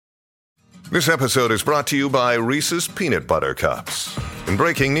This episode is brought to you by Reese's Peanut Butter Cups. In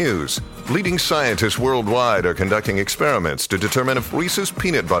breaking news, leading scientists worldwide are conducting experiments to determine if Reese's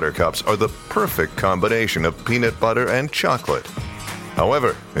Peanut Butter Cups are the perfect combination of peanut butter and chocolate.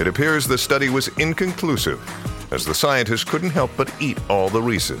 However, it appears the study was inconclusive, as the scientists couldn't help but eat all the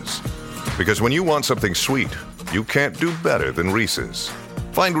Reese's. Because when you want something sweet, you can't do better than Reese's.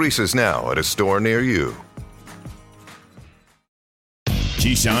 Find Reese's now at a store near you.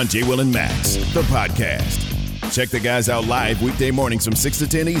 Keyshawn, J. Will, and Max, the podcast. Check the guys out live weekday mornings from 6 to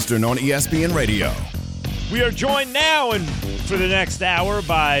 10 Eastern on ESPN Radio. We are joined now and for the next hour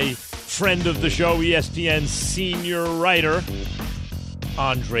by friend of the show, ESPN senior writer,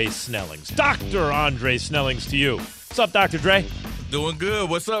 Andre Snellings. Dr. Andre Snellings to you. What's up, Dr. Dre? Doing good.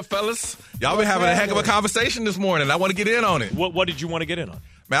 What's up, fellas? Y'all been having a heck of a conversation this morning. I want to get in on it. What did you want to get in on?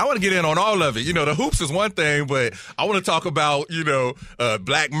 Man, I want to get in on all of it. You know, the hoops is one thing, but I want to talk about,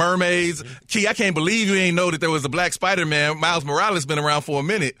 Black Mermaids. Key, I can't believe you ain't know that there was a Black Spider-Man. Miles Morales been around for a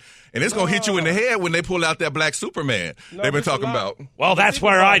minute, and it's going to hit you in the head when they pull out that Black Superman they've been talking about. Well, that's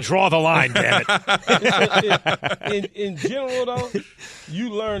where I draw the line, damn it. in general, though,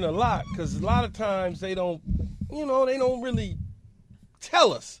 you learn a lot because a lot of times they don't really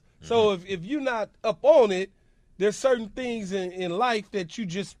tell us. So if you're not up on it, there's certain things in life that you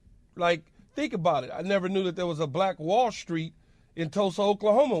just, think about it. I never knew that there was a Black Wall Street in Tulsa,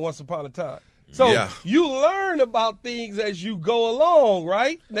 Oklahoma once upon a time. So You learn about things as you go along,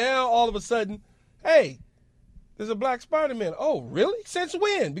 right? Now, all of a sudden, hey, there's a Black Spider-Man. Oh, really? Since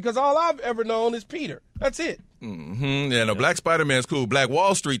when? Because all I've ever known is Peter. That's it. Mm-hmm. Yeah, no, Black Spider-Man's cool. Black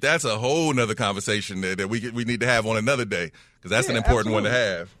Wall Street, that's a whole nother conversation that we need to have on another day because that's an important one to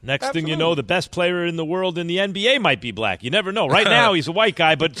have. Next thing you know, the best player in the world in the NBA might be Black. You never know. Right now, he's a white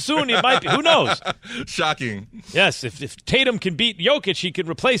guy, but soon he might be. Who knows? Shocking. Yes, if Tatum can beat Jokic, he can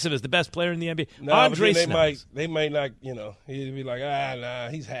replace him as the best player in the NBA. No, Andre Snellings. They might not, he'd be like, nah,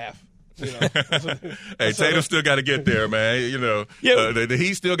 he's half. Hey, Tatum still got to get there, man. The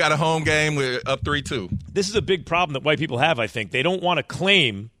Heat still got a home game with up 3-2. This is a big problem that white people have, I think. They don't want to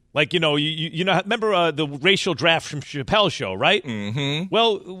claim, remember the racial draft from Chappelle's show, right? Mm-hmm.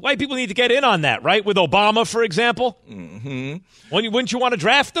 Well, white people need to get in on that, right? With Obama, for example. Mm-hmm. Wouldn't you want to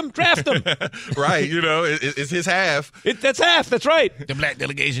draft them? Draft them. Right, it's his half. That's half, that's right. The Black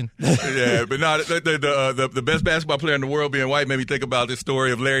delegation. Yeah, but no, the best basketball player in the world being white made me think about this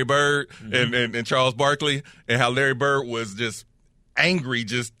story of Larry Bird and Charles Barkley and how Larry Bird was just angry,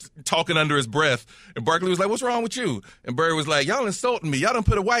 just talking under his breath. And Barkley was like, "What's wrong with you?" And Bird was like, "Y'all insulting me. Y'all done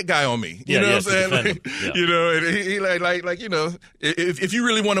put a white guy on me." You know what I'm saying? And if you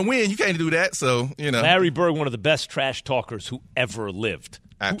really want to win, you can't do that. So, Larry Bird, one of the best trash talkers who ever lived.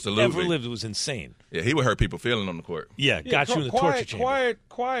 Absolutely. Who ever lived. It was insane. Yeah, he would hurt people feeling on the court. Yeah, got you in the torture chamber.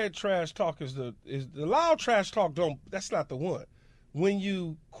 Quiet trash talk is the loud trash talk. That's not the one. When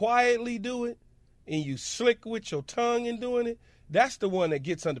you quietly do it and you slick with your tongue in doing it, that's the one that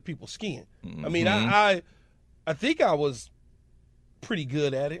gets under people's skin. Mm-hmm. I mean, I think I was pretty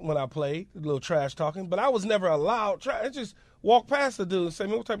good at it when I played, a little trash talking, but I was never allowed. I just walk past the dude and say,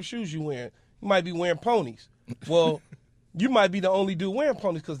 "Man, what type of shoes you wearing?" You might be wearing ponies. Well, you might be the only dude wearing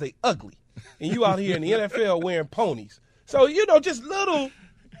ponies because they ugly. And you out here in the NFL wearing ponies. So, just little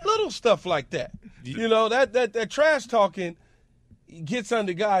stuff like that. That trash talking gets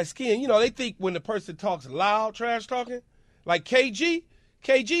under guys' skin. They think when the person talks loud trash talking, like KG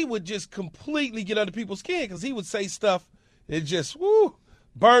would just completely get under people's skin because he would say stuff that just,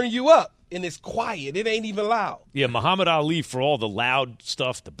 burn you up. And it's quiet. It ain't even loud. Yeah, Muhammad Ali, for all the loud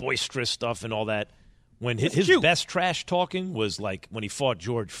stuff, the boisterous stuff and all that, when his best trash talking was like when he fought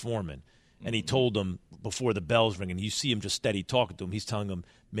George Foreman. And he told him before the bells ring, and you see him just steady talking to him, he's telling him,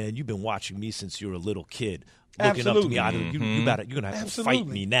 "Man, you've been watching me since you were a little kid. Looking Absolutely. up to me, you're going to have Absolutely. to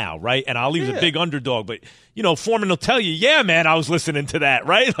fight me now, right?" And Ali's a big underdog, but, Foreman will tell you, "Yeah, man, I was listening to that,"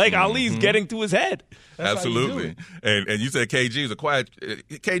 right? Like Ali's getting to his head. That's absolutely. And you said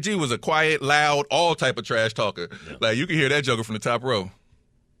KG was a quiet, loud, all type of trash talker. Yeah. Like you can hear that joker from the top row.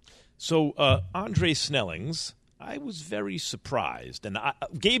 So Andre Snellings, I was very surprised. And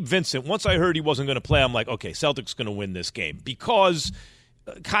Gabe Vincent, once I heard he wasn't going to play, I'm like, okay, Celtics going to win this game because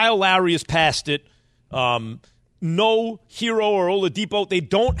Kyle Lowry has passed it. No Hero or Oladipo. They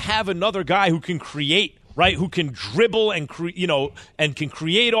don't have another guy who can create, right? Who can dribble and and can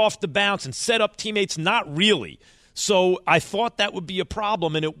create off the bounce and set up teammates. Not really. So I thought that would be a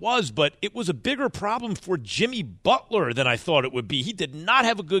problem, and it was, but it was a bigger problem for Jimmy Butler than I thought it would be. He did not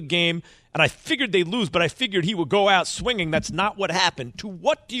have a good game, and I figured they'd lose, but I figured he would go out swinging. That's not what happened. To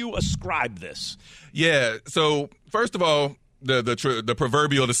what do you ascribe this? Yeah, so first of all, the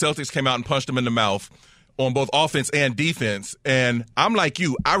proverbial, the Celtics came out and punched them in the mouth on both offense and defense. And I'm like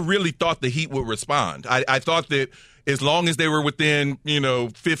you, I really thought the Heat would respond. I thought that as long as they were within,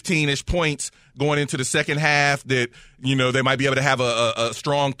 15-ish points going into the second half, that, they might be able to have a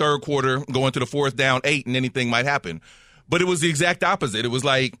strong third quarter, go into the fourth down 8, and anything might happen. But it was the exact opposite. It was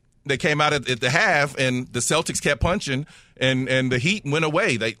like they came out at the half, and the Celtics kept punching, and the Heat went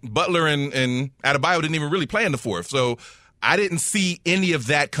away. Butler and Adebayo didn't even really play in the fourth. So I didn't see any of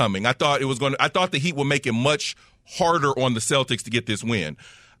that coming. I thought the Heat would make it much harder on the Celtics to get this win.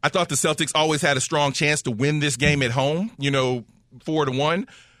 I thought the Celtics always had a strong chance to win this game at home, 4-1.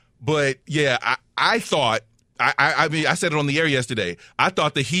 But yeah, I thought, I mean, I said it on the air yesterday. I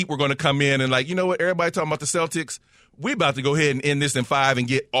thought the Heat were going to come in and you know what? Everybody talking about the Celtics. We're about to go ahead and end this in 5 and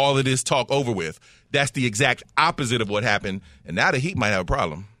get all of this talk over with. That's the exact opposite of what happened. And now the Heat might have a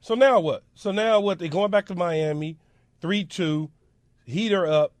problem. So now what? They're going back to Miami, 3-2. Heat are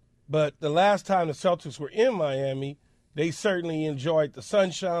up. But the last time the Celtics were in Miami, they certainly enjoyed the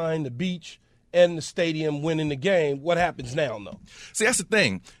sunshine, the beach, and the stadium winning the game. What happens now, though? See, that's the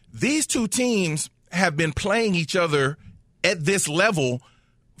thing. These two teams have been playing each other at this level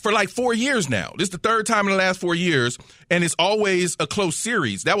for 4 years now. This is the third time in the last 4 years, and it's always a close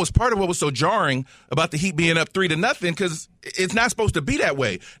series. That was part of what was so jarring about the Heat being up 3-0, because it's not supposed to be that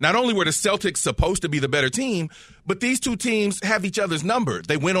way. Not only were the Celtics supposed to be the better team, but these two teams have each other's number.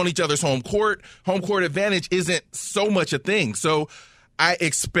 They win on each other's home court. Home court advantage isn't so much a thing. So I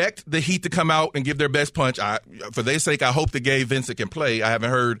expect the Heat to come out and give their best punch. For their sake, I hope that Gabe Vincent can play. I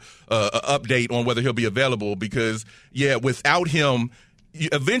haven't heard an update on whether he'll be available because, without him,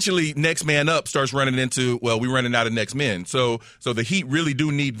 eventually next man up starts running into, we're running out of next men. So the Heat really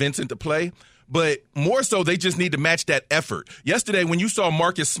do need Vincent to play. But more so, they just need to match that effort. Yesterday, when you saw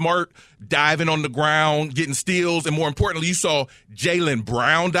Marcus Smart diving on the ground, getting steals, and more importantly, you saw Jaylen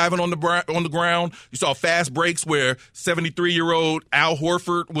Brown diving on the ground. You saw fast breaks where 73-year-old Al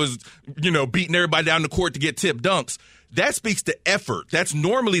Horford was, beating everybody down the court to get tip dunks. That speaks to effort. That's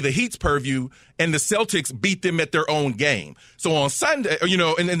normally the Heat's purview, and the Celtics beat them at their own game. So on Sunday,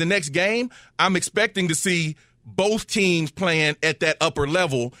 in the next game, I'm expecting to see both teams playing at that upper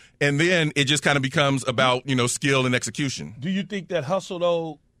level, and then it just kind of becomes about, skill and execution. Do you think that hustle,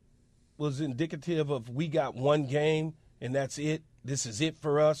 though, was indicative of we got one game and that's it? This is it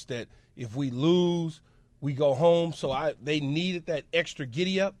for us, that if we lose, we go home. So they needed that extra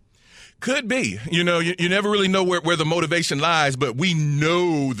giddy-up? Could be. You never really know where the motivation lies, but we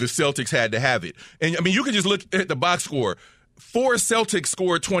know the Celtics had to have it. And, you can just look at the box score. 4 Celtics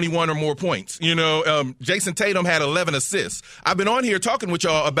scored 21 or more points. Jason Tatum had 11 assists. I've been on here talking with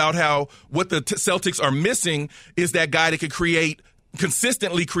y'all about how what the Celtics are missing is that guy that could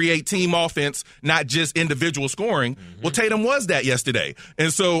consistently create team offense, not just individual scoring. Mm-hmm. Well, Tatum was that yesterday.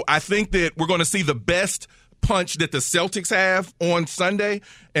 And so I think that we're going to see the best punch that the Celtics have on Sunday,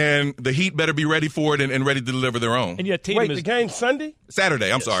 and the Heat better be ready for it and ready to deliver their own. And yet Tatum the game's Sunday?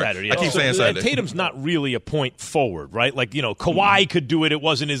 Saturday, I'm sorry. Saturday, I keep saying Sunday. And Tatum's not really a point forward, right? Kawhi could do it. It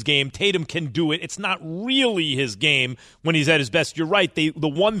wasn't his game. Tatum can do it. It's not really his game when he's at his best. You're right. The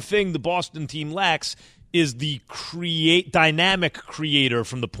one thing the Boston team lacks is the dynamic creator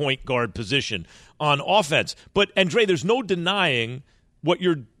from the point guard position on offense. But, Andre, there's no denying what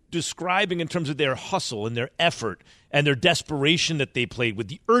you're describing in terms of their hustle and their effort and their desperation that they played with,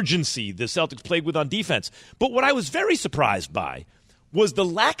 the urgency the Celtics played with on defense. But what I was very surprised by was the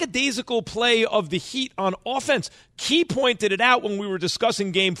lackadaisical play of the Heat on offense. Key pointed it out when we were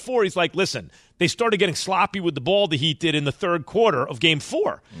discussing Game 4. He's like, listen, they started getting sloppy with the ball, the Heat did, in the third quarter of Game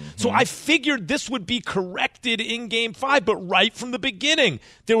 4. Mm-hmm. So I figured this would be corrected in Game 5, but right from the beginning,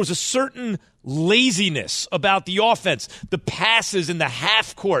 there was a certain laziness about the offense, the passes in the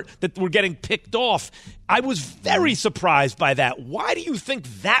half court that were getting picked off. I was very surprised by that. Why do you think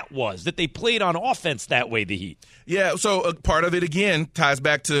that was, that they played on offense that way, the Heat? Yeah, so part of it, again, ties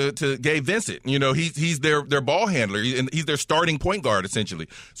back to Gabe Vincent. He's their ball handler, and he's their starting point guard, essentially.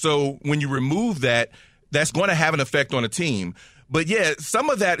 So when you remove that, that's going to have an effect on a team. But, yeah, some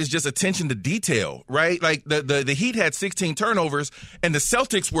of that is just attention to detail, right? Like the Heat had 16 turnovers, and the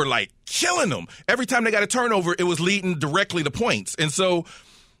Celtics were, killing them. Every time they got a turnover, it was leading directly to points. And so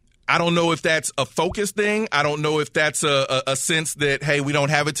I don't know if that's a focus thing. I don't know if that's a sense that, hey, we don't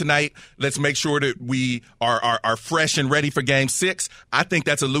have it tonight. Let's make sure that we are fresh and ready for Game 6. I think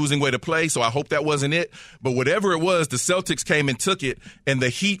that's a losing way to play, so I hope that wasn't it. But whatever it was, the Celtics came and took it, and the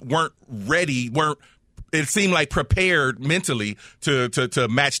Heat weren't ready, it seemed like prepared mentally to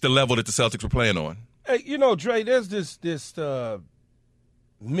match the level that the Celtics were playing on. Hey, Dre, there's this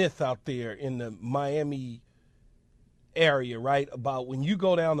myth out there in the Miami area, right? About when you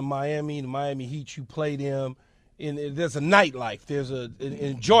go down to Miami, the Miami Heat, you play them, and there's a nightlife. There's an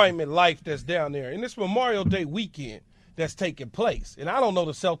enjoyment life that's down there. And it's Memorial Day weekend that's taking place. And I don't know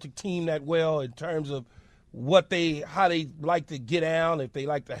the Celtic team that well in terms of how they like to get down, if they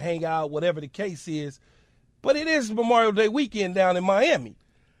like to hang out, whatever the case is. But it is Memorial Day weekend down in Miami.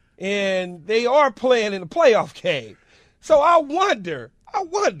 And they are playing in a playoff game. So I wonder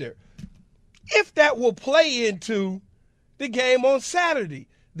if that will play into the game on Saturday.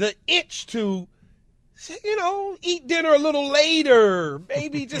 The itch to, eat dinner a little later,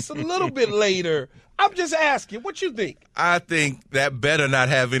 maybe just a little bit later. I'm just asking, what you think? I think that better not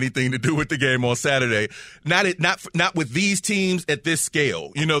have anything to do with the game on Saturday. Not with these teams at this scale.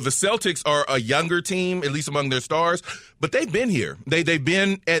 The Celtics are a younger team, at least among their stars, but they've been here. They've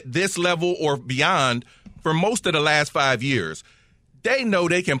been at this level or beyond for most of the last 5 years. They know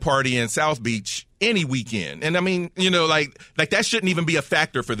they can party in South Beach any weekend. And I mean, like that shouldn't even be a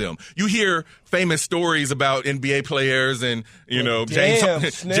factor for them. You hear famous stories about NBA players and,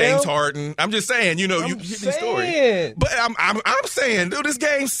 James Harden. I'm just saying, you hear these stories. But I'm saying, dude, this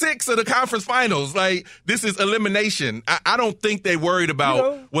game 6 of the conference finals. Like, this is elimination. I don't think they worried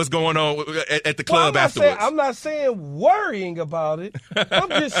about what's going on at the club afterwards. I'm not saying worrying about it. I'm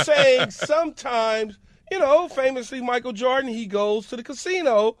just saying sometimes, famously Michael Jordan, he goes to the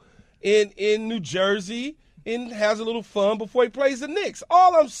casino in New Jersey and has a little fun before he plays the Knicks.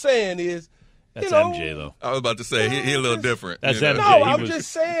 All I'm saying is, that's MJ, though. I was about to say, he a little different. That's MJ. No, I'm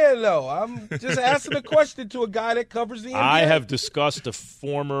just saying, though. I'm just asking a question to a guy that covers the NBA. I have discussed a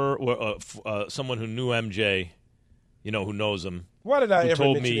former, someone who knew MJ, who knows him. Why did I ever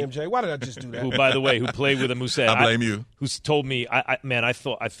mention MJ? Why did I just do that? Who, by the way, who played with him, who said, I blame you. Who's told me, I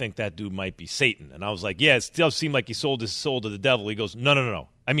think that dude might be Satan. And I was like, yeah, it still seemed like he sold his soul to the devil. He goes, no.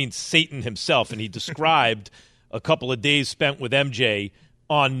 I mean Satan himself. And he described a couple of days spent with MJ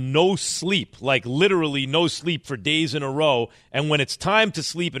on no sleep, like literally no sleep for days in a row. And when it's time to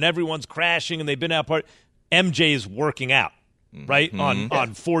sleep and everyone's crashing and they've been out part, MJ is working out. Right? Mm-hmm.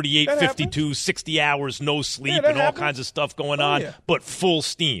 On 48, 52, 60 hours, no sleep, and all kinds of stuff going on, but full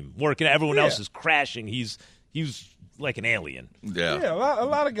steam, working. Everyone else is crashing. He's like an alien. Yeah, a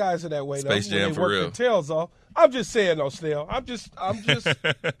lot of guys are that way. Space though, Jam when they for work real. Their tails off. I'm just saying, though, Snell. I'm just. I'm just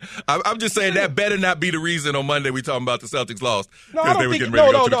saying that better not be the reason on Monday we talking about the Celtics lost. No, I don't think. No.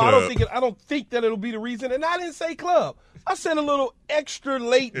 I don't think that it'll be the reason. And I didn't say club. I said a little extra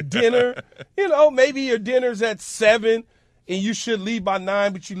late dinner. Maybe your dinner's at 7. And you should leave by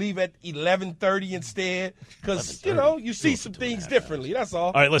 9, but you leave at 11:30 instead because, you see some things differently. That's all.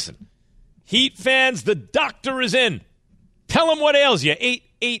 All right, listen. Heat fans, the doctor is in. Tell him what ails you.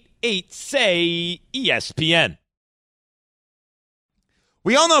 888-SAY-ESPN.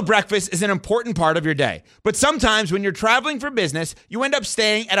 We all know breakfast is an important part of your day. But sometimes when you're traveling for business, you end up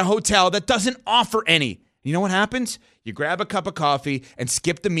staying at a hotel that doesn't offer any. You know what happens? You grab a cup of coffee and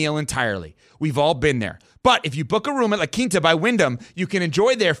skip the meal entirely. We've all been there. But if you book a room at La Quinta by Wyndham, you can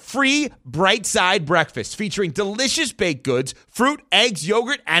enjoy their free Bright Side breakfast featuring delicious baked goods, fruit, eggs,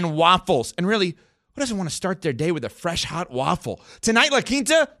 yogurt, and waffles. And really, who doesn't want to start their day with a fresh, hot waffle? Tonight, La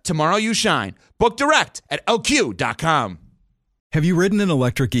Quinta, tomorrow you shine. Book direct at LQ.com. Have you ridden an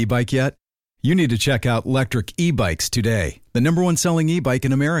electric e-bike yet? You need to check out Lectric E-Bikes today, the #1 selling e-bike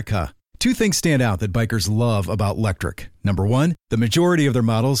in America. 2 things stand out that bikers love about Lectric. Number 1, the majority of their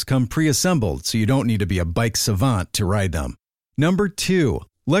models come pre-assembled, so you don't need to be a bike savant to ride them. Number 2,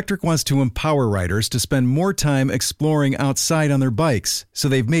 Lectric wants to empower riders to spend more time exploring outside on their bikes, so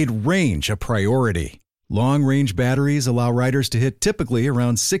they've made range a priority. Long-range batteries allow riders to hit typically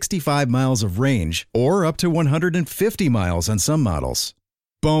around 65 miles of range, or up to 150 miles on some models.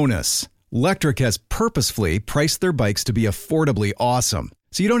 Bonus, Lectric has purposefully priced their bikes to be affordably awesome,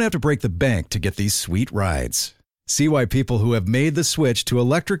 so you don't have to break the bank to get these sweet rides. See why people who have made the switch to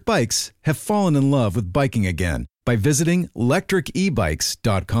electric bikes have fallen in love with biking again by visiting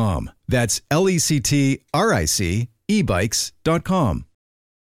lectricebikes.com. That's LECTRIC ebikes.com.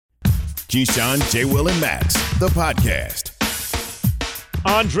 Keyshawn, J. Will, and Max, the podcast.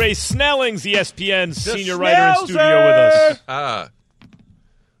 Andre Snelling's ESPN senior writer in studio with us.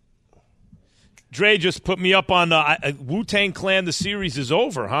 Dre just put me up on Wu-Tang Clan. The series is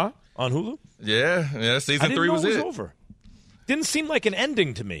over, huh? On Hulu? Yeah. Season 3 was it. It was over. Didn't seem like an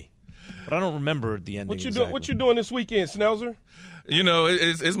ending to me, but I don't remember the ending. What you doing this weekend, Snelzer?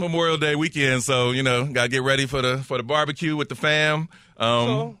 It's Memorial Day weekend, so got to get ready for the barbecue with the fam.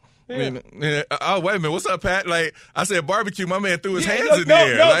 Oh, wait a minute. What's up, Pat? Like, I said barbecue. My man threw his hands no, in the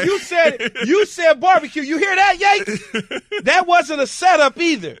air. No, like, you said barbecue. You hear that, Yates? That wasn't a setup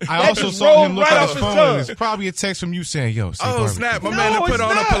either. I That also just saw him rolled look right at off his his phone. tongue. And it's probably a text from you saying, yo, say oh, barbecue. snap. My No, man put it's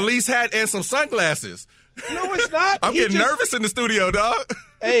on not. a police hat and some sunglasses. No, it's not. I'm He getting just- nervous in the studio, dog.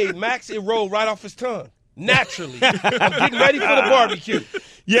 Hey, Max, it rolled right off his tongue. Naturally. I'm getting ready for the barbecue.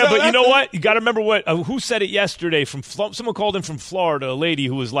 Yeah, So but you that's know the- what? You got to remember what who said it yesterday. Someone called in from Florida, a lady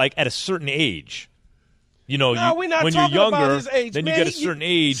who was like at a certain age. You know, No, we're not when you're talking about younger, his age, then man. you get a certain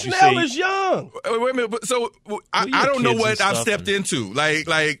age. You Snell say, is young. Wait a minute. So I you have don't know kids what and I've stuff stepped and- into.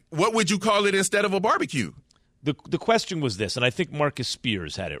 Like, what would you call it instead of a barbecue? the question was this, and I think Marcus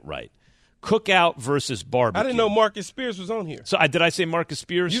Spears had it right: cookout versus barbecue. I didn't know Marcus Spears was on here. So did I say Marcus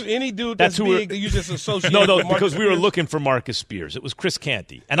Spears? Any dude That's that's who we're- big, you just associate No, with Marcus because we were Spears? looking for Marcus Spears. It was Chris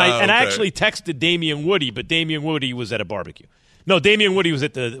Canty. And I okay. actually texted Damian Woody, but Damian Woody was at a barbecue. No, Damian Woody was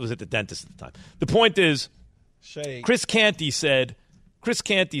at the dentist at the time. The point is, Shade. Chris Canty said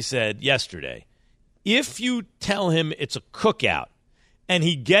yesterday, if you tell him it's a cookout and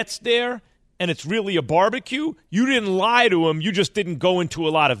he gets there and it's really a barbecue, you didn't lie to him. You just didn't go into a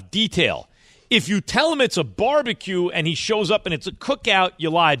lot of detail. If you tell him it's a barbecue and he shows up and it's a cookout, you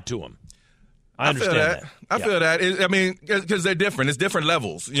lied to him. I understand that. I feel that. I mean, because they're different. It's different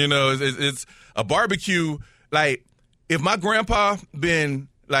levels. You know, it's a barbecue. Like, if my grandpa been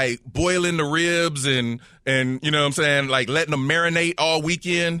like boiling the ribs and you know what I'm saying, like letting them marinate all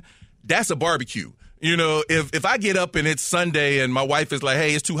weekend, that's a barbecue. You know, if I get up and it's Sunday and my wife is like,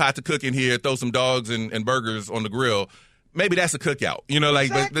 hey, it's too hot to cook in here, throw some dogs and burgers on the grill, maybe that's a cookout. You know, like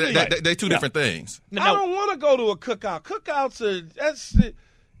Exactly. they're two different things. I don't want to go to a cookout. Cookouts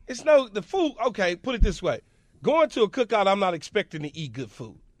the food. Okay, put it this way: going to a cookout, I'm not expecting to eat good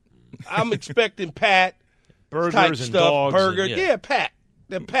food. I'm expecting Pat Burgers type and stuff, dogs. burger, and, Pat,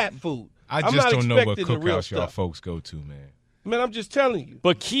 the Pat food. I I'm just not don't know what expecting the real cookouts y'all stuff. folks go to, man. Man, I'm just telling you.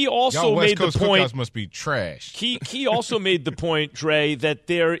 But Key also Y'all West made Coast the point. cookouts must be trash. Key also made the point, Dre, that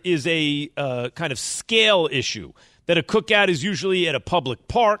there is a kind of scale issue. That a cookout is usually at a public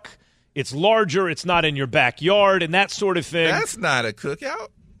park. It's larger. It's not in your backyard and that sort of thing. That's not a cookout.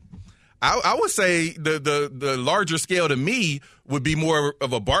 I would say the larger scale to me would be more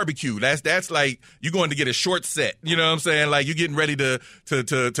of a barbecue. That's like you going to get a short set. You know what I'm saying? Like you getting ready to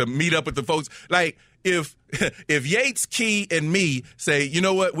meet up with the folks. Like if Yates, Key, and me say, you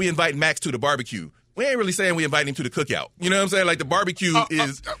know what, we invite Max to the barbecue. We ain't really saying we invite him to the cookout. You know what I'm saying? Like the barbecue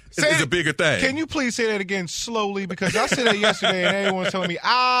is a bigger thing. Can you please say that again slowly? Because I said that yesterday and everyone's telling me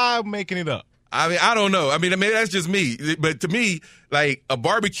I'm making it up. I mean, I don't know. I mean, maybe that's just me. But to me, like a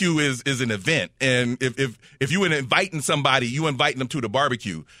barbecue is an event, and if you were inviting somebody, you inviting them to the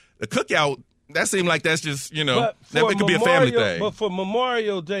barbecue. The cookout, that seemed like that's just that could be a family thing. But for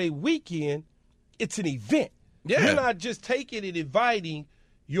Memorial Day weekend, it's an event. Yeah. You're not just taking and inviting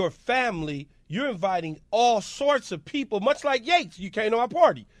your family. You're inviting all sorts of people, much like Yates. You came to our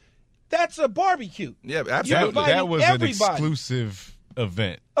party. That's a barbecue. Yeah, You're absolutely. inviting That was everybody. an exclusive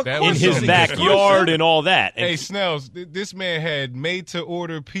event. Of That course in was his something backyard exclusive. and all that. Hey, And Snells, this man had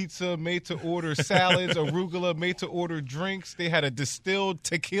made-to-order pizza, made-to-order salads, arugula, made-to-order drinks. They had a distilled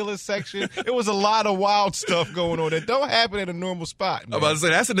tequila section. It was a lot of wild stuff going on that don't happen at a normal spot, man. I'm about to say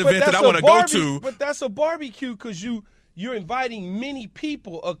that's an But event that that's I want to go to. But that's a barbecue because you're inviting many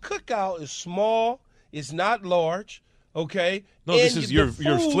people. A cookout is small. It's not large. Okay. No, And this is the you're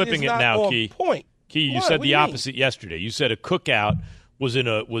food flipping is it not now, on Key. Point. Key, you What? said What the do you mean? opposite yesterday. You said a cookout was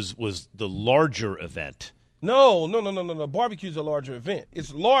was the larger event. No. Barbecue's a larger event.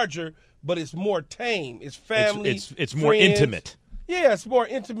 It's larger, but it's more tame. It's family. It's more friends. intimate. Yeah, it's more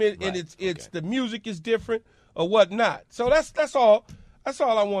intimate, and it's the music is different or whatnot. So that's all. That's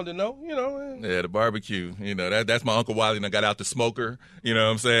all I wanted to know. You know. Yeah, the barbecue. You know, that's my Uncle Wally. And I got out the smoker. You know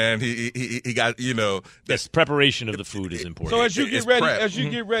what I'm saying? He got, you know. Yes, preparation of the food is important. So as you get It's ready, prep. as you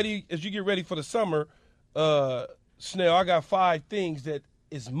get ready for the summer, Snell, I got 5 things that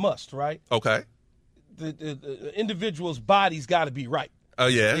is must, right? Okay. The individual's body's got to be right. Oh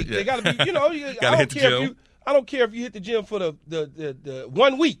yeah. They got to be, you know. Gotta hit the gym. I don't care if you hit the gym for the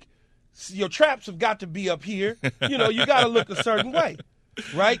 1 week. Your traps have got to be up here. You know, you got to look a certain way,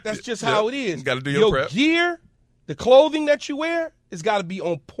 right? That's just how it is. You gotta do your prep. Gear, the clothing that you wear, has got to be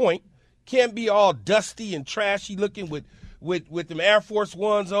on point. Can't be all dusty and trashy looking with them Air Force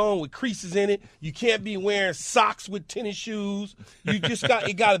Ones on with creases in it. You can't be wearing socks with tennis shoes. You just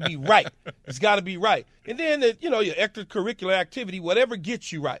it got to be right. It's got to be right. And then your extracurricular activity, whatever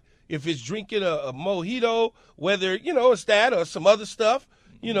gets you right. If it's drinking a mojito, whether it's that or some other stuff,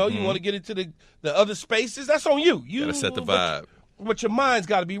 you want to get into the other spaces. That's on you. You Gotta set the vibe. But your mind's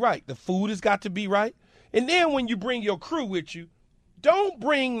got to be right. The food has got to be right. And then when you bring your crew with you, don't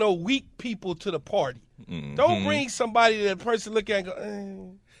bring no weak people to the party. Mm-hmm. Don't bring somebody that person look at and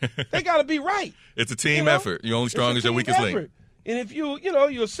go, They got to be right. It's a team effort. You're only strong as your weakest link. And if you're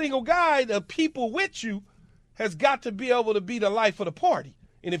a single guy, the people with you has got to be able to be the life of the party.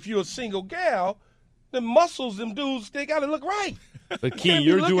 And if you're a single gal, the muscles, them dudes, they got to look right. But Key,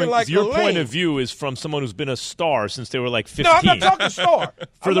 your point of view is from someone who's been a star since they were like 15. No, I'm not talking star.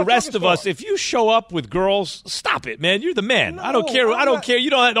 For the rest of us, if you show up with girls, stop it, man. You're the man. No, I don't care. I don't care. You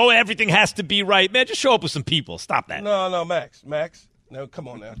don't know everything has to be right, man. Just show up with some people. Stop that. No, Max. No, come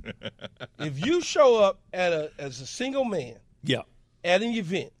on now. If you show up as a single man, at an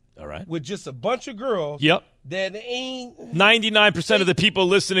event, all right, with just a bunch of girls, that ain't 99% of the people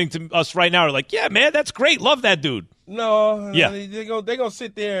listening to us right now are like, yeah, man, that's great. Love that dude. No, they're gonna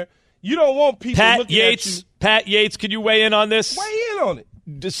sit there. You don't want people looking at you. Pat Yates, can you weigh in on this? Weigh in on it.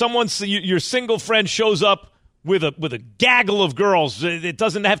 Does someone see your single friend shows up with a gaggle of girls? It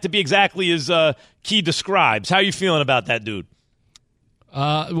doesn't have to be exactly as Key describes. How are you feeling about that dude?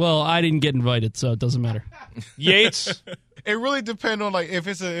 Well, I didn't get invited, so it doesn't matter. Yates? It really depends on if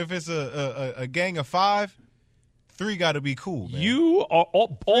it's a gang of 5. 3 got to be cool, man. You are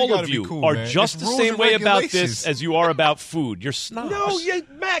all of you cool, are man. just It's the rules same and way about regulations. this as you are about food. You're snobs. No,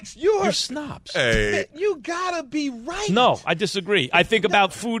 Max, you're snobs. Hey. You gotta be right. No, I disagree. I think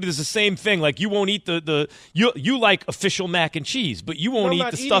about food is the same thing. Like you won't eat you like official mac and cheese, but you won't eat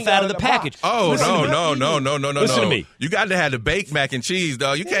the stuff out of the package. Oh, no. Listen to me. You got to have the baked mac and cheese,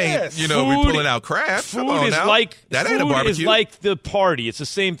 dog. You can't, be Food- pulling out crap. Come on Food is now. like that food ain't a barbecue. is like the party. It's the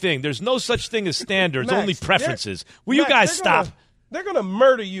same thing. There's no such thing as standards, Max, only preferences. Will Max, you guys they're stop? They're gonna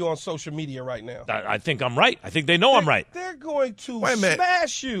murder you on social media right now. I think I'm right. I think they know I'm right. They're going to Wait a minute.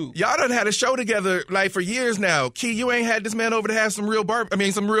 smash you. Y'all done had a show together for years now. Key, you ain't had this man over to have some real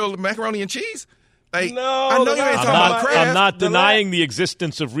some real macaroni and cheese? No, I know you ain't talking about crab. I'm not denying the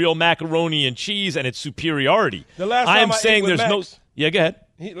existence of real macaroni and cheese and its superiority. The last I time am I saying ate with there's no. Max- Yeah, go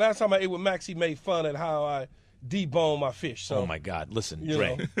ahead. Last time I ate with Max, he made fun at how I debone my fish. So, Oh my God! Listen, You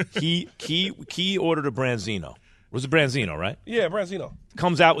Dre. Key ordered a Branzino. It was a Branzino, right? yeah, Branzino.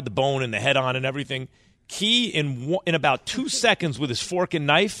 Comes out with the bone and the head on and everything. Key in about 2 seconds with his fork and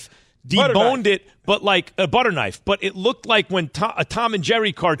knife deboned it, but like a butter knife. But it looked like when a Tom and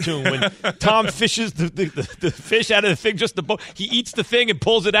Jerry cartoon when Tom fishes the fish out of the thing, just the bone. He eats the thing and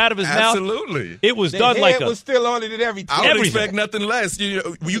pulls it out of his mouth. Absolutely. It was The done head like was still on it and everything. I would Everything. expect nothing less.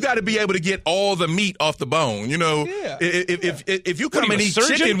 You got to be able to get all the meat off the bone. Yeah. If you come What are and you, a eat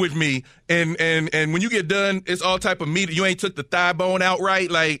surgeon? chicken with me, and when you get done, it's all type of meat. You ain't took the thigh bone out right.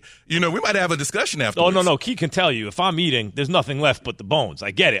 we might have a discussion Oh, afterwards. no. Key can tell you if I'm eating, there's nothing left but the bones. I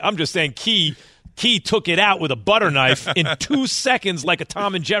get it. I'm just saying Key took it out with a butter knife in 2 seconds like a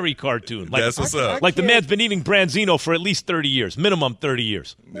Tom and Jerry cartoon. Like, That's what's up. Like the man's been eating Branzino for at least 30 years, minimum 30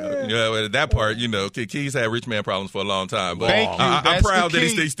 years. Yeah, that part, Key's had rich man problems for a long time. But Thank you. I'm That's proud the that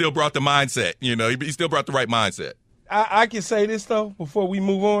key. he still brought the mindset. He still brought the right mindset. I can say this, though, before we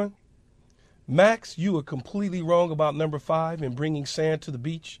move on. Max, you are completely wrong about number 5 and bringing sand to the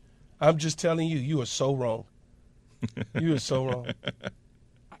beach. I'm just telling you, you are so wrong. You are so wrong.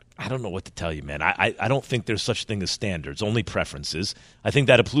 I don't know what to tell you, man. I don't think there's such thing as standards, only preferences. I think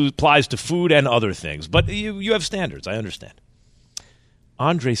that applies to food and other things. But you have standards. I understand.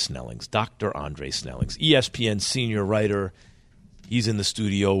 Andre Snellings, Dr. Andre Snellings, ESPN senior writer. He's in the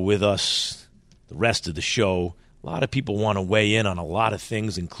studio with us the rest of the show. A lot of people want to weigh in on a lot of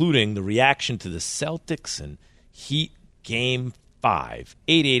things, including the reaction to the Celtics and Heat Game 5.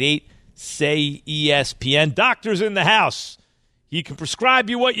 888-SAY-ESPN. Doctor's in the house. He can prescribe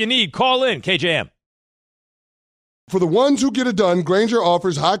you what you need. Call in, KJM. For the ones who get it done, Grainger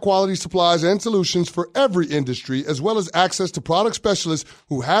offers high-quality supplies and solutions for every industry, as well as access to product specialists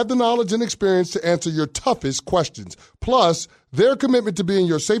who have the knowledge and experience to answer your toughest questions. Plus, their commitment to being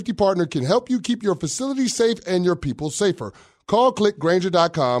your safety partner can help you keep your facility safe and your people safer. Call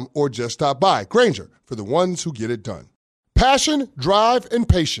clickgrainger.com or just stop by. Grainger, for the ones who get it done. Passion, drive, and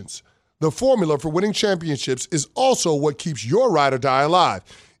patience. The formula for winning championships is also what keeps your ride or die alive.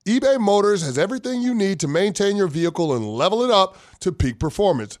 eBay Motors has everything you need to maintain your vehicle and level it up to peak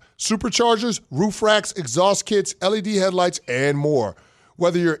performance. Superchargers, roof racks, exhaust kits, LED headlights, and more.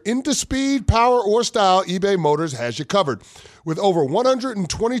 Whether you're into speed, power, or style, eBay Motors has you covered. With over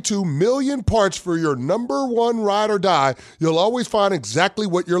 122 million parts for your number one ride or die, you'll always find exactly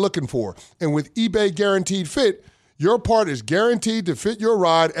what you're looking for. And with eBay Guaranteed Fit, your part is guaranteed to fit your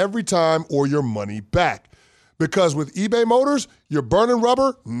ride every time or your money back. Because with eBay Motors, you're burning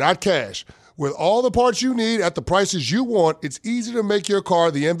rubber, not cash. With all the parts you need at the prices you want, it's easy to make your car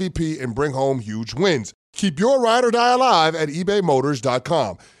the MVP and bring home huge wins. Keep your ride or die alive at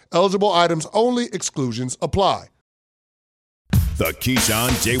ebaymotors.com. Eligible items only. Exclusions apply. The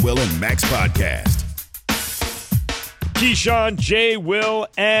Keyshawn, J. Will, and Max podcast. Keyshawn, J. Will,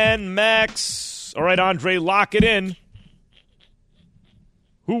 and Max. All right, Andre, lock it in.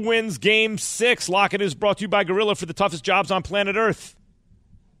 Who wins Game 6? Lock it in is brought to you by Gorilla for the toughest jobs on planet Earth.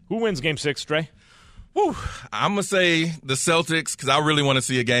 Who wins Game 6, Dre? Whew, I'm going to say the Celtics because I really want to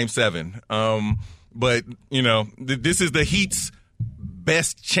see a Game 7. But, this is the Heat's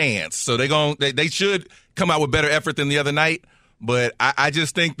best chance. So they should come out with better effort than the other night. But I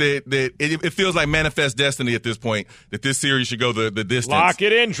just think that it feels like manifest destiny at this point that this series should go the distance. Lock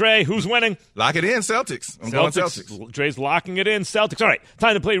it in, Dre. Who's winning? Lock it in, Celtics. I'm going Celtics. Dre's locking it in, Celtics. All right,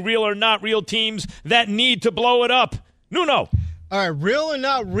 time to play real or not real teams that need to blow it up. Nuno. All right, real or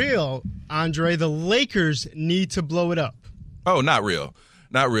not real, Andre, the Lakers need to blow it up. Oh, not real.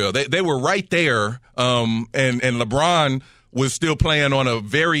 Not real. They were right there, and LeBron was still playing on a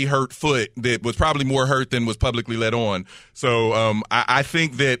very hurt foot that was probably more hurt than was publicly let on. So I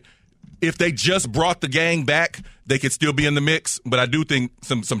think that if they just brought the gang back, they could still be in the mix. But I do think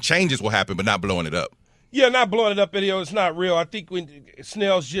some changes will happen, but not blowing it up. Yeah, not blowing it up, Eddie. It's not real. I think when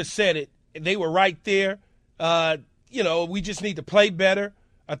Snell's just said it, they were right there. We just need to play better.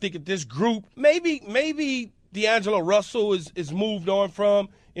 I think if this group, maybe D'Angelo Russell is moved on from,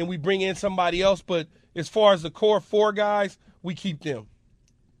 and we bring in somebody else. But as far as the core 4 guys, we keep them.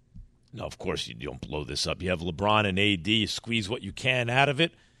 No, of course you don't blow this up. You have LeBron and AD. You squeeze what you can out of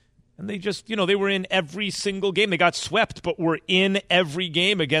it. And they just, they were in every single game. They got swept, but were in every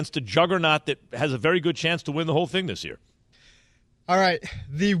game against a juggernaut that has a very good chance to win the whole thing this year. All right,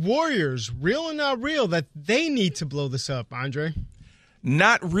 the Warriors, real or not real, that they need to blow this up, Andre?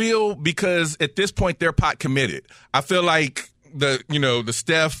 Not real because at this point they're pot committed. I feel like the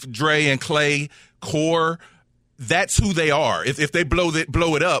Steph, Dre, and Clay core, that's who they are. If they blow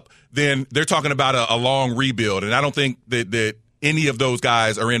it up, then they're talking about a long rebuild, and I don't think that any of those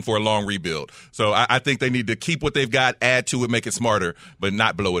guys are in for a long rebuild. So I think they need to keep what they've got, add to it, make it smarter, but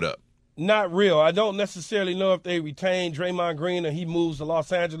not blow it up. Not real. I don't necessarily know if they retain Draymond Green or he moves to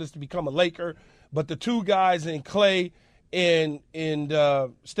Los Angeles to become a Laker. But the 2 guys in Clay and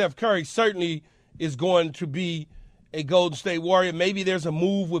Steph Curry certainly is going to be a Golden State Warrior. Maybe there's a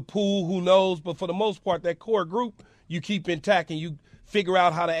move with Poole, who knows. But for the most part, that core group you keep intact and you figure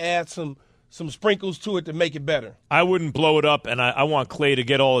out how to add some sprinkles to it to make it better. I wouldn't blow it up, and I want Clay to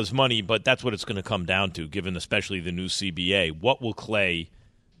get all his money, but that's what it's going to come down to, given especially the new CBA. What will Clay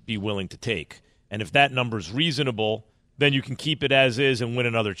be willing to take? And if that number's reasonable, then you can keep it as is and win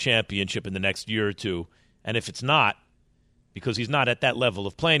another championship in the next year or 2. And if it's not, because he's not at that level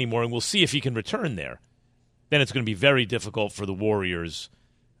of play anymore, and we'll see if he can return there, then it's going to be very difficult for the Warriors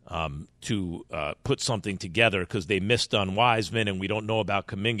to put something together because they missed on Wiseman and we don't know about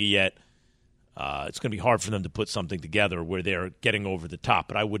Kuminga yet. It's going to be hard for them to put something together where they're getting over the top,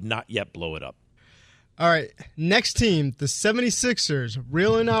 but I would not yet blow it up. All right, next team, the 76ers,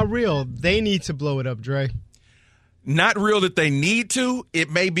 real or not real, they need to blow it up, Dre. Not real that they need to.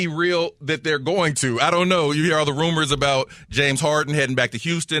 It may be real that they're going to. I don't know. You hear all the rumors about James Harden heading back to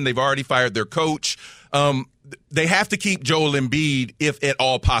Houston. They've already fired their coach. They have to keep Joel Embiid if at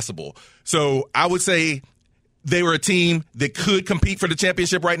all possible. So I would say they were a team that could compete for the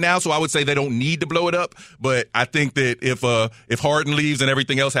championship right now, so I would say they don't need to blow it up. But I think that if Harden leaves and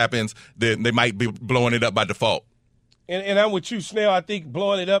everything else happens, then they might be blowing it up by default. And I'm with you, Snell. I think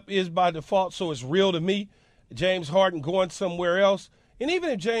blowing it up is by default, so it's real to me. James Harden going somewhere else. And even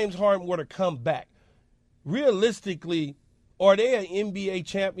if James Harden were to come back, realistically, are they an NBA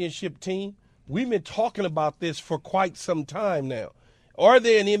championship team? We've been talking about this for quite some time now. Are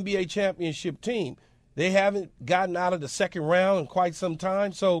they an NBA championship team? They haven't gotten out of the second round in quite some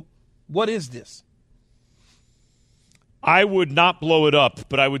time. So what is this? I would not blow it up,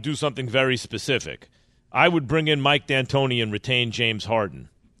 but I would do something very specific. I would bring in Mike D'Antoni and retain James Harden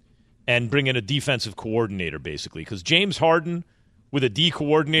and bring in a defensive coordinator, basically. Because James Harden, with a D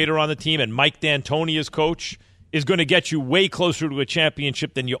coordinator on the team and Mike D'Antoni as coach, is going to get you way closer to a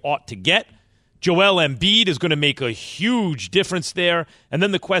championship than you ought to get. Joel Embiid is going to make a huge difference there. And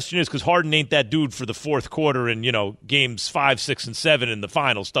then the question is, because Harden ain't that dude for the fourth quarter and, games 5, 6, and 7 in the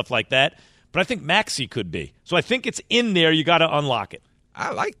finals, stuff like that. But I think Maxey could be. So I think it's in there. You got to unlock it.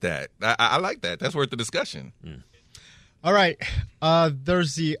 I like that. I like that. That's worth the discussion. All right.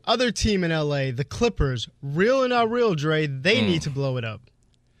 There's the other team in L.A., the Clippers. Real or not real, Dre, they need to blow it up.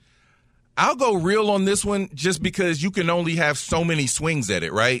 I'll go real on this one just because you can only have so many swings at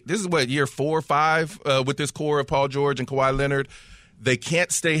it, right? This is year 4 or 5 with this core of Paul George and Kawhi Leonard. They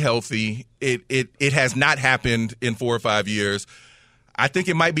can't stay healthy. It has not happened in 4 or 5 years. I think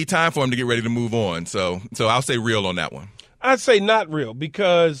it might be time for him to get ready to move on. So I'll say real on that one. I'd say not real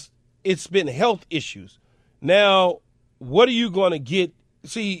because it's been health issues. Now, what are you going to get?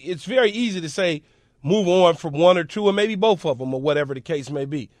 See, it's very easy to say move on from one or two or maybe both of them or whatever the case may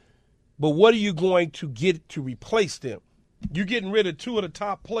be. But what are you going to get to replace them? You're getting rid of 2 of the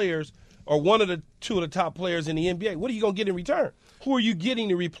top players or 1 of the 2 of the top players in the NBA. What are you going to get in return? Who are you getting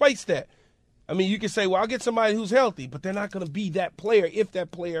to replace that? I mean, you can say, well, I'll get somebody who's healthy, but they're not going to be that player if that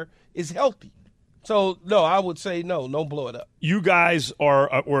player is healthy. So, no, I would say no, don't blow it up. You guys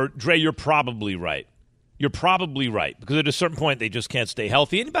or Dre, you're probably right. You're probably right because at a certain point they just can't stay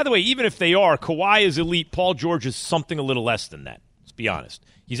healthy. And by the way, even if they are, Kawhi is elite. Paul George is something a little less than that. Let's be honest.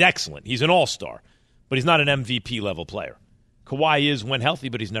 He's excellent. He's an all-star, but he's not an MVP-level player. Kawhi is when healthy,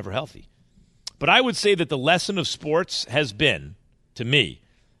 but he's never healthy. But I would say that the lesson of sports has been, to me,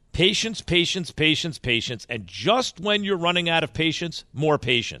 patience, patience, patience, patience, and just when you're running out of patience, more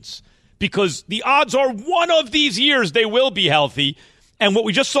patience. Because the odds are one of these years they will be healthy. And what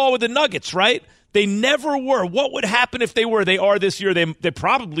we just saw with the Nuggets, right? They never were. What would happen if they were? They are this year. They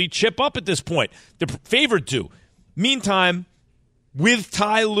probably chip up at this point. They're favored to. Meantime, with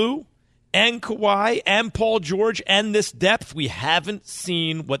Ty Lue and Kawhi and Paul George and this depth, we haven't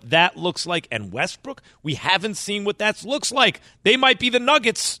seen what that looks like. And Westbrook, we haven't seen what that looks like. They might be the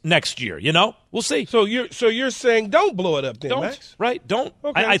Nuggets next year, you know? We'll see. So you're saying don't blow it up then, don't, Max? Right, don't.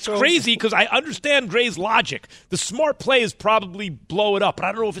 Okay, it's crazy because I understand Dre's logic. The smart play is probably blow it up, but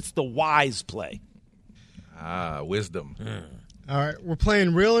I don't know if it's the wise play. Wisdom. All right, we're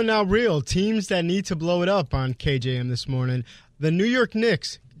playing real and not real. Teams that need to blow it up on KJM this morning. The New York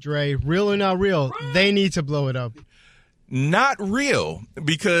Knicks, Dre, real or not real, they need to blow it up. Not real,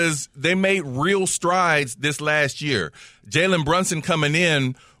 because they made real strides this last year. Jalen Brunson coming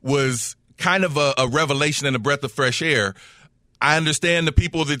in was kind of a revelation and a breath of fresh air. I understand the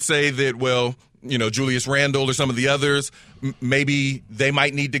people that say that, well, you know, Julius Randle or some of the others, maybe they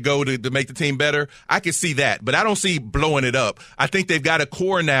might need to go to make the team better. I can see that, but I don't see blowing it up. I think they've got a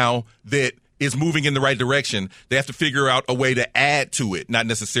core now that is moving in the right direction. They have to figure out a way to add to it, not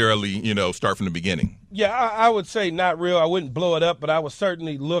necessarily, you know, start from the beginning. Yeah, I would say not real. I wouldn't blow it up, but I would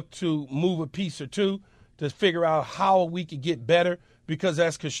certainly look to move a piece or two to figure out how we could get better, because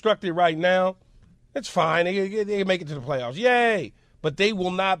as constructed right now, it's fine. They make it to the playoffs. Yay! But they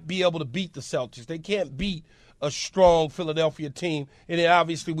will not be able to beat the Celtics. They can't beat a strong Philadelphia team. And then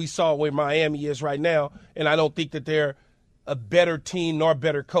obviously we saw where Miami is right now, and I don't think that they're a better team nor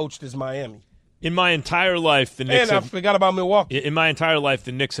better coached as Miami. In my entire life, the Knicks I forgot about Milwaukee. In my entire life,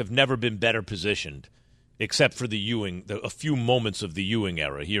 the Knicks have never been better positioned, except for the Ewing, a few moments of the Ewing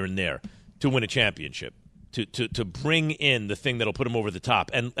era here and there, to win a championship, to bring in the thing that'll put them over the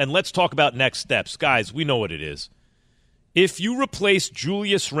top. And let's talk about next steps. Guys, we know what it is. If you replace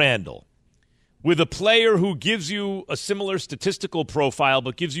Julius Randle with a player who gives you a similar statistical profile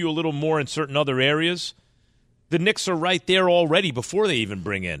but gives you a little more in certain other areas, the Knicks are right there already before they even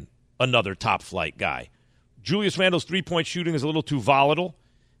bring in another top-flight guy. Julius Randle's three-point shooting is a little too volatile,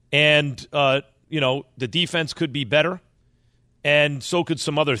 and, the defense could be better, and so could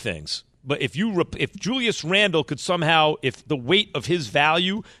some other things. But if Julius Randle could somehow, if the weight of his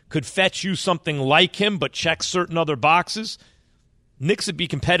value could fetch you something like him but check certain other boxes, Knicks would be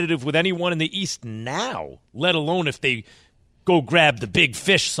competitive with anyone in the East now, let alone if they go grab the big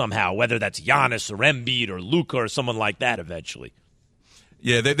fish somehow, whether that's Giannis or Embiid or Luka or someone like that eventually.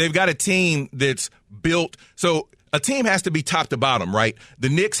 Yeah, they've got a team that's built. So a team has to be top to bottom, right? The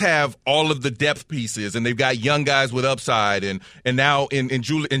Knicks have all of the depth pieces, and they've got young guys with upside, and now in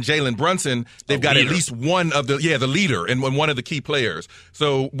Jalen Brunson, they've got at least one of the leader and one of the key players.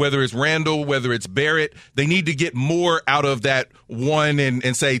 So whether it's Randle, whether it's Barrett, they need to get more out of that one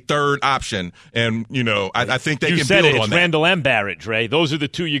and say third option. And I think they can build on that. Randle and Barrett, Dre. Those are the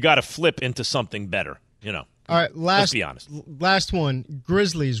two you got to flip into something better. All right, let's be honest. Last one.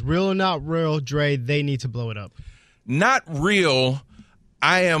 Grizzlies, real or not real, Dre, they need to blow it up. Not real.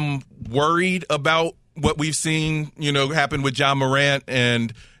 I am worried about what we've seen, happen with Ja Morant,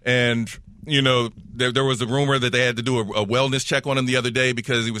 and there was a rumor that they had to do a wellness check on him the other day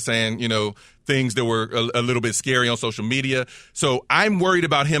because he was saying, things that were a little bit scary on social media. So I'm worried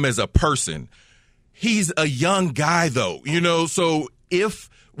about him as a person. He's a young guy, though, so if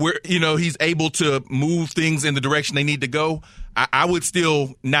where, he's able to move things in the direction they need to go, I would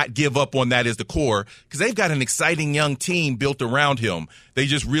still not give up on that as the core because they've got an exciting young team built around him. They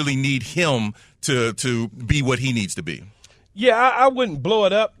just really need him to be what he needs to be. Yeah, I wouldn't blow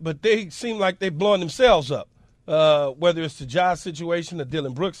it up, but they seem like they're blowing themselves up. Whether it's the Josh situation, the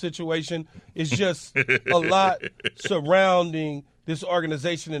Dylan Brooks situation, it's just a lot surrounding this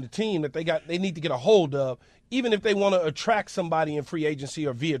organization and the team that they need to get a hold of, even if they want to attract somebody in free agency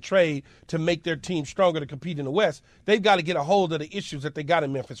or via trade to make their team stronger to compete in the West. They've got to get a hold of the issues that they got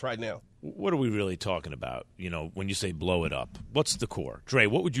in Memphis right now. What are we really talking about, when you say blow it up? What's the core? Dre,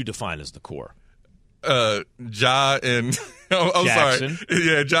 what would you define as the core? Ja and I'm Jackson. sorry.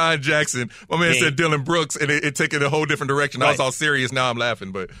 Yeah, Ja and Jackson. My man said Dylan Brooks, and it took it a whole different direction. Right. I was all serious. Now I'm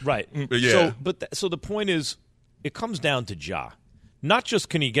laughing, but right. But yeah. So the point is, it comes down to Ja. Not just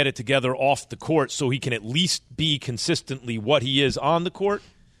can he get it together off the court so he can at least be consistently what he is on the court,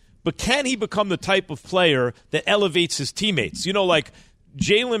 but can he become the type of player that elevates his teammates? Like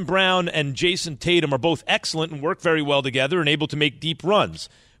Jaylen Brown and Jason Tatum are both excellent and work very well together and able to make deep runs.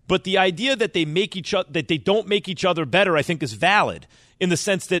 But the idea that they don't make each other better, I think, is valid in the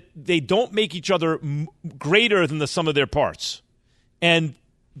sense that they don't make each other greater than the sum of their parts. And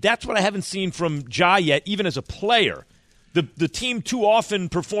that's what I haven't seen from Ja yet, even as a player. The team too often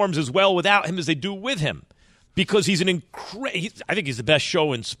performs as well without him as they do with him because he's I think he's the best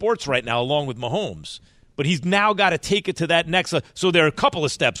show in sports right now, along with Mahomes. But he's now got to take it to that next level. So there are a couple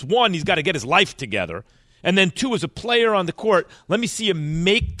of steps. One, he's got to get his life together. And then two, as a player on the court, let me see him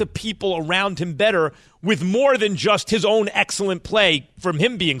make the people around him better with more than just his own excellent play from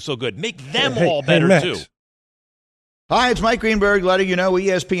him being so good. Make them all better, too. Hi, it's Mike Greenberg letting you know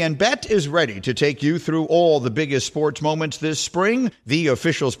ESPN Bet is ready to take you through all the biggest sports moments this spring. The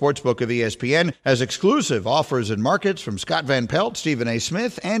official sportsbook of ESPN has exclusive offers and markets from Scott Van Pelt, Stephen A.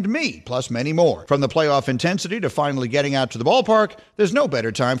 Smith, and me, plus many more. From the playoff intensity to finally getting out to the ballpark, there's no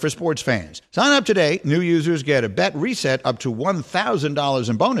better time for sports fans. Sign up today. New users get a bet reset up to $1,000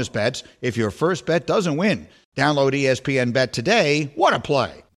 in bonus bets if your first bet doesn't win. Download ESPN Bet today. What a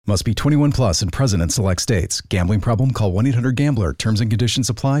play. Must be 21 plus and present in select states. Gambling problem? Call 1-800-GAMBLER. Terms and conditions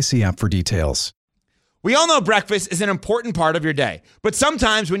apply. See app for details. We all know breakfast is an important part of your day. But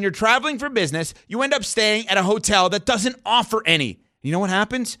sometimes when you're traveling for business, you end up staying at a hotel that doesn't offer any. You know what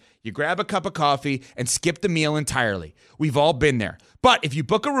happens? You grab a cup of coffee and skip the meal entirely. We've all been there. But if you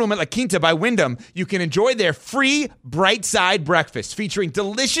book a room at La Quinta by Wyndham, you can enjoy their free Bright Side breakfast featuring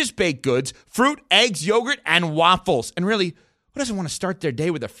delicious baked goods, fruit, eggs, yogurt, and waffles. And really, who doesn't want to start their day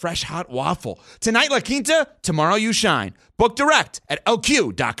with a fresh, hot waffle? Tonight, La Quinta, tomorrow you shine. Book direct at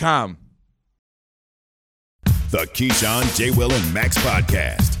LQ.com. The Keyshawn, J. Will, and Max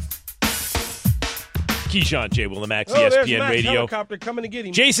podcast. Keyshawn, J. Will, and Max, there's ESPN Max Radio. Helicopter coming to get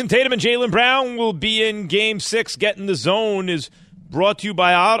him. Jason Tatum and Jaylen Brown will be in Game 6. Get in the Zone is brought to you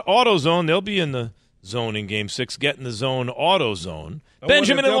by AutoZone. They'll be in the zone in Game 6. Get in the Zone, AutoZone.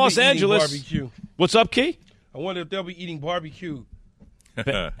 Benjamin in Los Angeles. Barbecue. What's up, Key? I wonder if they'll be eating barbecue.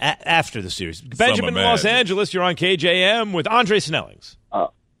 After the series. Benjamin in Los Angeles, you're on KJM with Andre Snellings.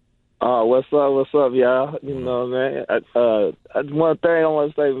 What's up, y'all? You know, man. One thing I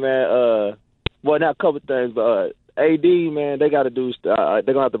want to say, man. Well, not a couple things, but AD, man, they got to do. They're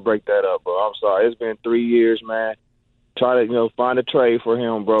gonna have to break that up, bro. I'm sorry. It's been 3 years, man. Try to, find a trade for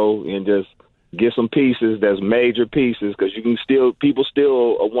him, bro, and just get some pieces that's major pieces because people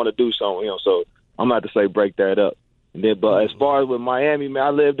still want to do something, So I'm going to have to say break that up. And then, but as far as with Miami, man, I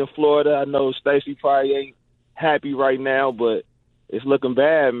lived in Florida. I know Stacey probably ain't happy right now, but it's looking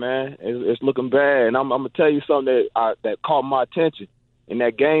bad, man. It's looking bad. And I'm going to tell you something that caught my attention. In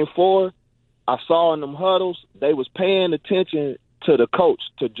that Game 4, I saw in them huddles, they was paying attention to the coach,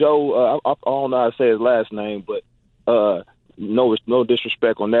 to Joe. I don't know how to say his last name, but no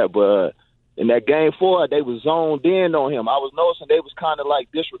disrespect on that. But in that Game 4, they was zoned in on him. I was noticing they was kind of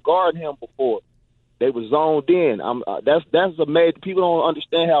like disregarding him before. They were zoned in. That's a major. People don't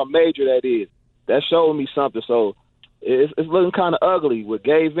understand how major that is. That showed me something. So it's looking kind of ugly with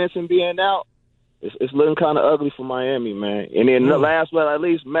Gabe Vincent being out. It's looking kind of ugly for Miami, man. And then the last but not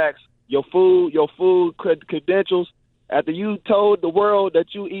least, Max, your food credentials. After you told the world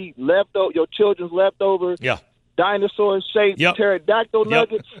that you eat your children's leftover, dinosaur-shaped pterodactyl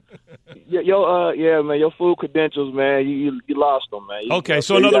nuggets. Man, your food credentials, man, you lost them, man. Okay,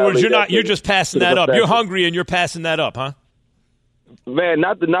 so in other words, you're just passing that up. You're hungry and you're passing that up, huh? Man,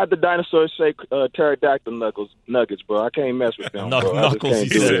 not the dinosaur-shaped pterodactyl nuggets, bro. I can't mess with them. Knuckles, he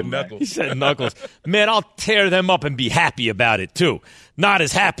said. Knuckles. He said Knuckles. Man, I'll tear them up and be happy about it too. Not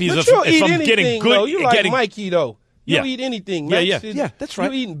as happy as if I'm getting good. You like Mikey though. You'll eat anything. Yeah, Max. that's right.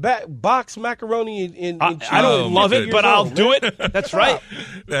 You're eating box macaroni and cheese. I don't love it, but I'll do it. That's right.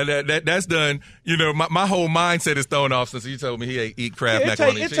 That's done. You know, my whole mindset is thrown off since you told me he eat Kraft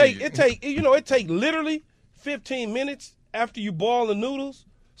macaroni and cheese. It take literally 15 minutes after you boil the noodles.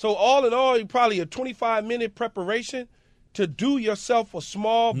 So all in all, probably a 25-minute preparation to do yourself a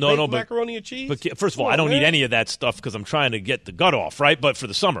small macaroni and cheese. But first of all, I don't eat any of that stuff because I'm trying to get the gut off, right? But for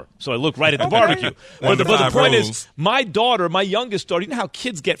the summer, so I look right at the barbecue. But the point is, my youngest daughter, you know how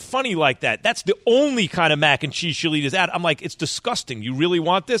kids get funny like that? That's the only kind of mac and cheese she'll eat is that. I'm like, it's disgusting. You really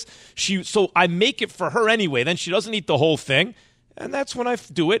want this? So I make it for her anyway. Then she doesn't eat the whole thing, and that's when I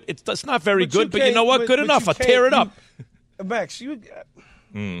do it. It's not very good, but you know what? Good enough. I'll tear it up. Max,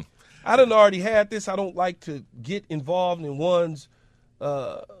 I done already had this. I don't like to get involved in one's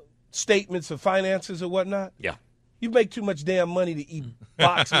statements of finances or whatnot. Yeah. You make too much damn money to eat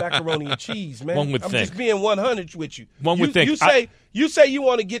boxed macaroni and cheese, man. One would think. I'm just being 100 with you. One would think. You say you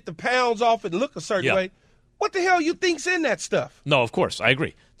want to get the pounds off and look a certain way. What the hell you think's in that stuff? No, of course. I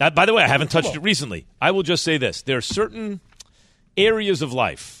agree. That, by the way, I haven't touched it recently. I will just say this. There are certain areas of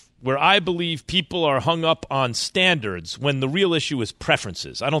life where I believe people are hung up on standards when the real issue is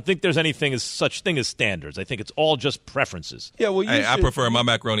preferences. I don't think there's such thing as standards. I think it's all just preferences. Yeah, well, I prefer my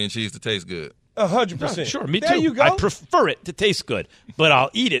macaroni and cheese to taste good. 100%. Sure, me too. There you go. I prefer it to taste good, but I'll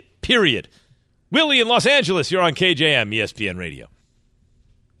eat it, period. Willie in Los Angeles, you're on KJM, ESPN Radio.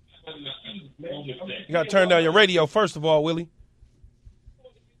 You got to turn down your radio, first of all, Willie.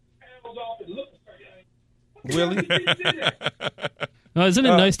 Willie? Isn't it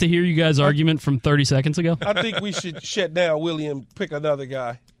nice to hear you guys' argument from 30 seconds ago? I think we should shut down Willie and pick another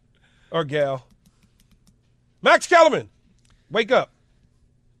guy or gal. Max Kellerman, wake up.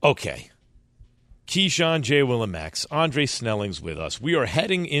 Okay. Keyshawn, J. Will, and Max. Andre Snelling's with us. We are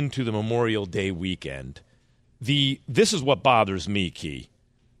heading into the Memorial Day weekend. This is what bothers me, Key.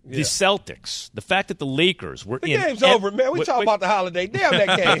 The Celtics, the fact that the Lakers were the game's over, man. We talk about the holiday. Damn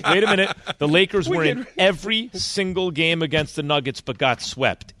that game. Wait a minute. The Lakers were in every single game against the Nuggets but got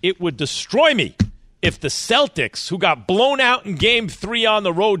swept. It would destroy me if the Celtics, who got blown out in Game 3 on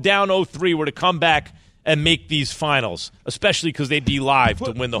the road down 0-3, were to come back and make these finals, especially because they'd be live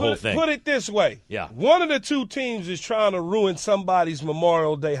to win the whole thing. Put it this way. Yeah. One of the two teams is trying to ruin somebody's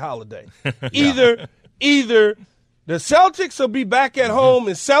Memorial Day holiday. Either the Celtics will be back at home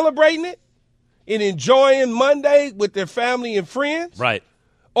and celebrating it and enjoying Monday with their family and friends. Right.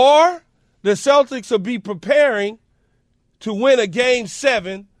 Or the Celtics will be preparing to win a Game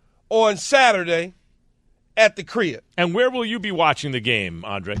 7 on Saturday at the crib. And where will you be watching the game,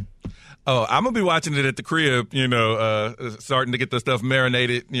 Andre? Oh, I'm going to be watching it at the crib, starting to get the stuff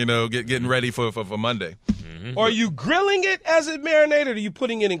marinated, getting ready for Monday. Mm-hmm. Are you grilling it as it marinated, or are you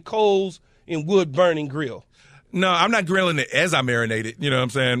putting it in coals and wood-burning grill? No, I'm not grilling it as I marinate it. You know what I'm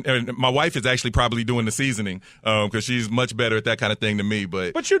saying? And my wife is actually probably doing the seasoning because she's much better at that kind of thing than me.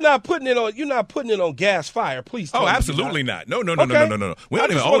 But you're not putting it on gas fire, please. Oh, absolutely not. No. We don't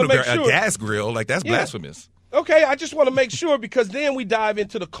even own a gas grill. Like, that's blasphemous. Okay, I just want to make sure, because then we dive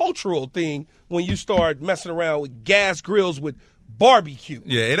into the cultural thing when you start messing around with gas grills with barbecue.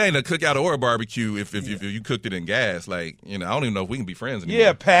 Yeah, it ain't a cookout or a barbecue if you cooked it in gas. Like, I don't even know if we can be friends anymore.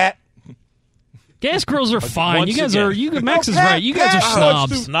 Yeah, Pat. Gas grills are fine. You guys are. Max is right. You guys are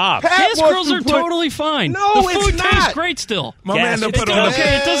snobs. Gas grills are totally fine. No, the food tastes great still. My man don't put on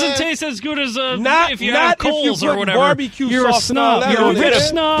it doesn't taste as good as if you have coals or whatever. Barbecue You're a snob. You're a rich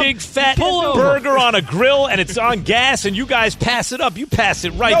snob. Big fat burger on a grill and it's on gas, and you guys pass it up. You pass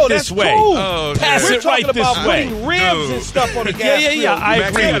it right this way. Cool. Oh, pass it right this way. Putting ribs and stuff on the gas grill. Yeah. I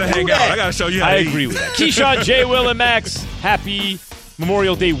agree. You gotta hang out. I gotta show you how to eat. I agree with that. Keyshawn, J. Will, and Max. Happy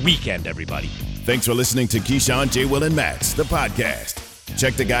Memorial Day weekend, everybody. Thanks for listening to Keyshawn, J. Will, and Max, the podcast.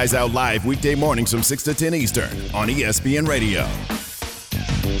 Check the guys out live weekday mornings from 6 to 10 Eastern on ESPN Radio.